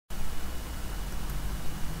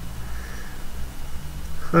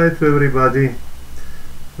Hi to everybody.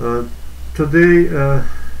 Today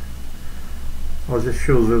I'll just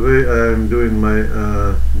show the way I'm doing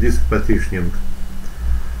my disk partitioning.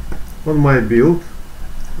 On my build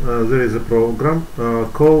there is a program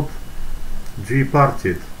called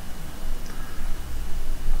gparted.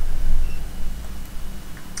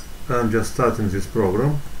 I'm just starting this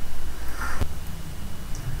program.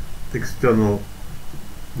 External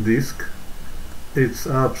disk. It's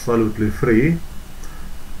absolutely free.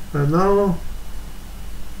 And now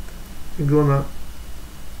you're gonna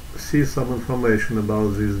see some information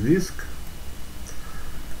about this disk.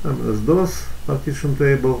 MS-DOS partition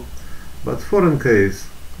table, but for in case,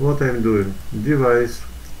 what I'm doing, device,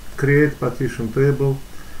 create partition table,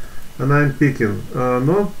 and I'm picking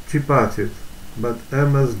not gparted, but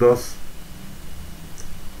MS-DOS,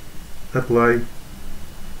 apply.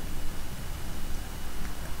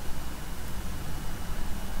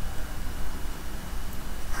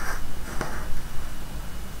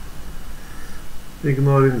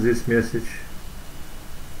 Ignoring this message.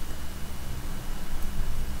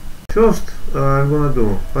 First I'm gonna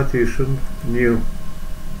do partition new.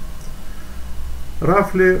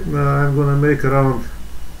 Roughly I'm gonna make around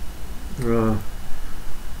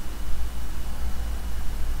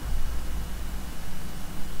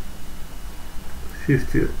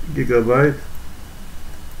 50 gigabyte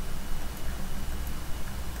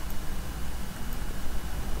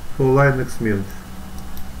for Linux Mint.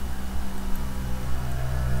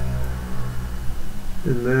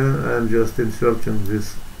 And then I'm just inserting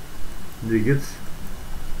these digits,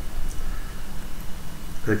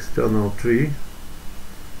 external tree,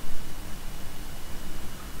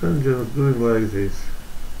 and just doing like this,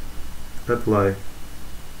 apply.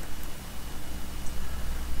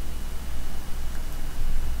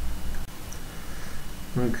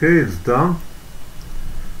 Okay, it's done,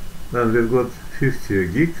 and we've got 50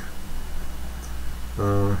 gig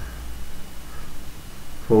for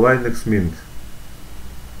Linux Mint.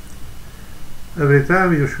 Every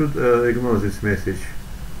time you should ignore this message.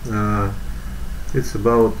 It's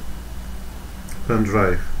about pen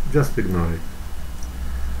drive. Just ignore it.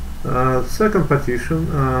 Second partition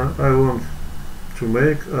I want to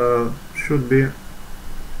make should be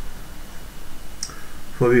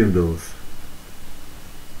for Windows.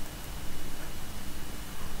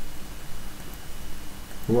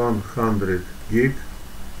 $100 gig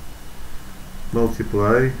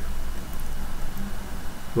multiply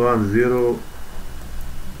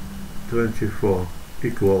 1024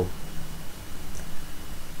 equal,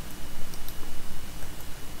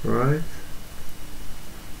 right?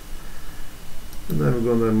 And I'm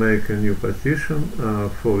gonna make a new partition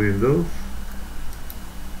for Windows.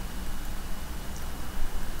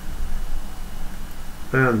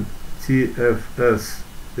 And TFS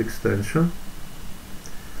extension,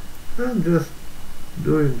 and just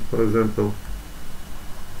doing, for example,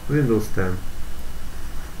 Windows 10.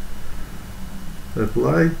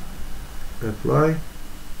 Apply, apply,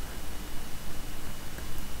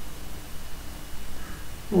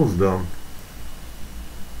 all's done.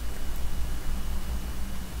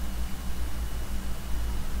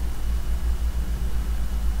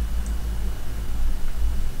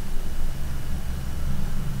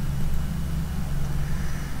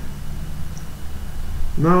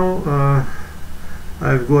 Now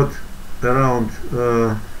I've got around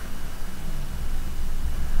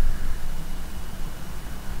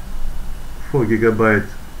 4 gigabyte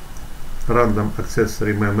random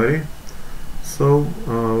accessory memory. So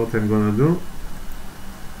what I'm gonna do,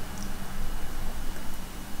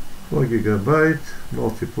 4 gigabyte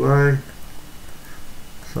multiply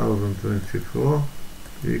 1024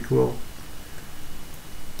 equal,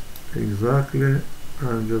 exactly.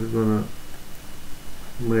 I'm just gonna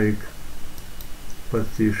make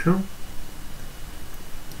partition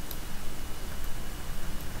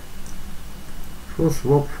for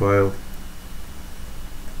swap file.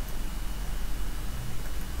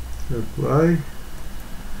 Apply,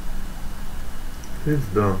 it's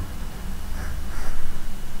done.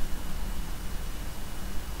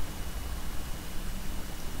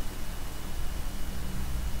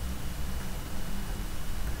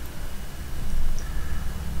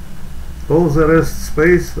 All the rest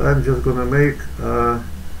space I'm just gonna make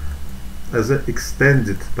as an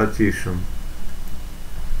extended partition.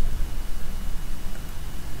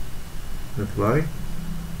 Apply.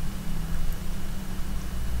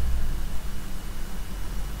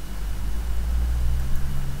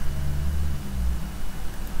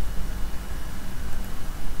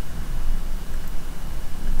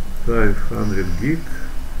 $500 gig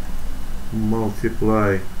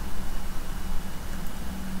multiply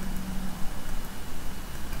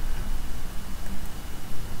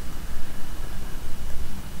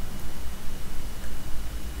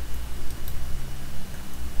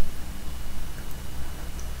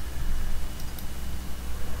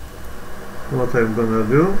what I'm gonna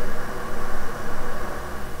do,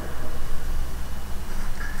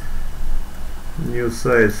 new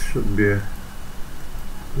size should be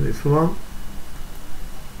this one,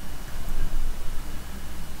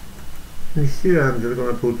 and here I'm just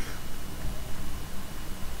gonna put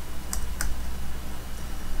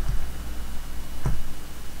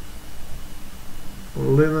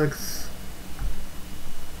Linux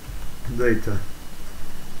data.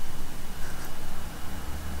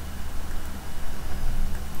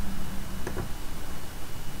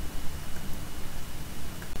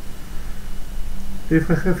 If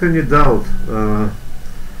I have any doubt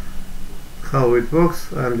how it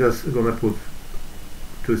works, I'm just gonna put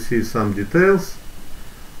to see some details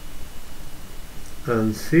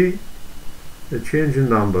and see a change in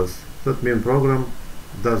numbers. That means program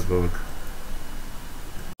does work.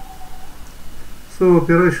 So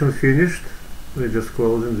operation finished. We're just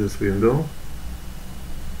closing this window,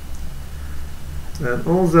 and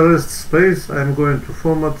all the rest space I'm going to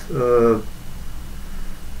format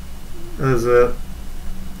as a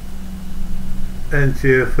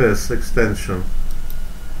NTFS extension.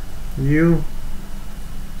 New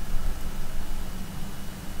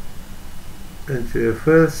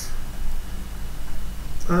NTFS.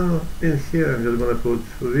 In here I'm just gonna put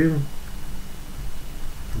Win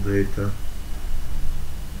data.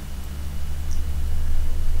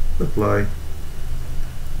 Apply.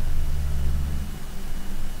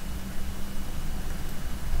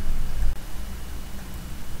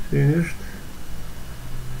 Finished.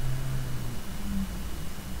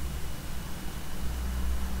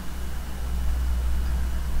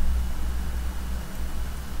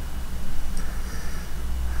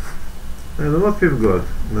 And what we've got?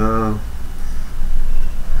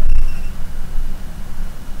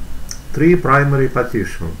 3 primary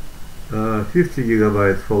partitions. 50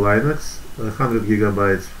 GB for Linux, 100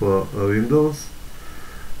 GB for Windows,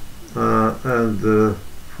 and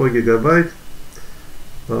 4 GB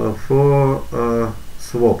for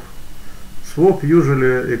swap. Swap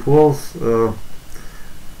usually equals of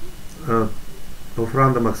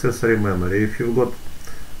random accessory memory. If you've got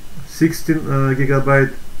 16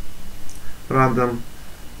 GB random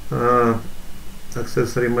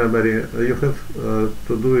accessory memory, you have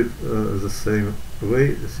to do it the same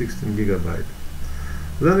way, 16 GB.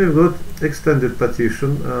 Then we've got extended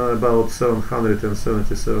partition, about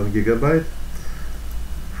 777 GB,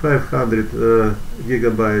 500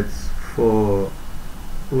 GB for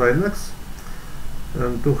Linux,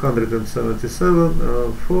 and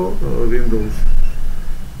 277 for Windows.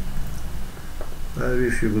 I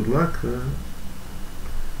wish you good luck,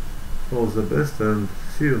 all the best, and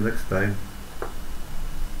see you next time.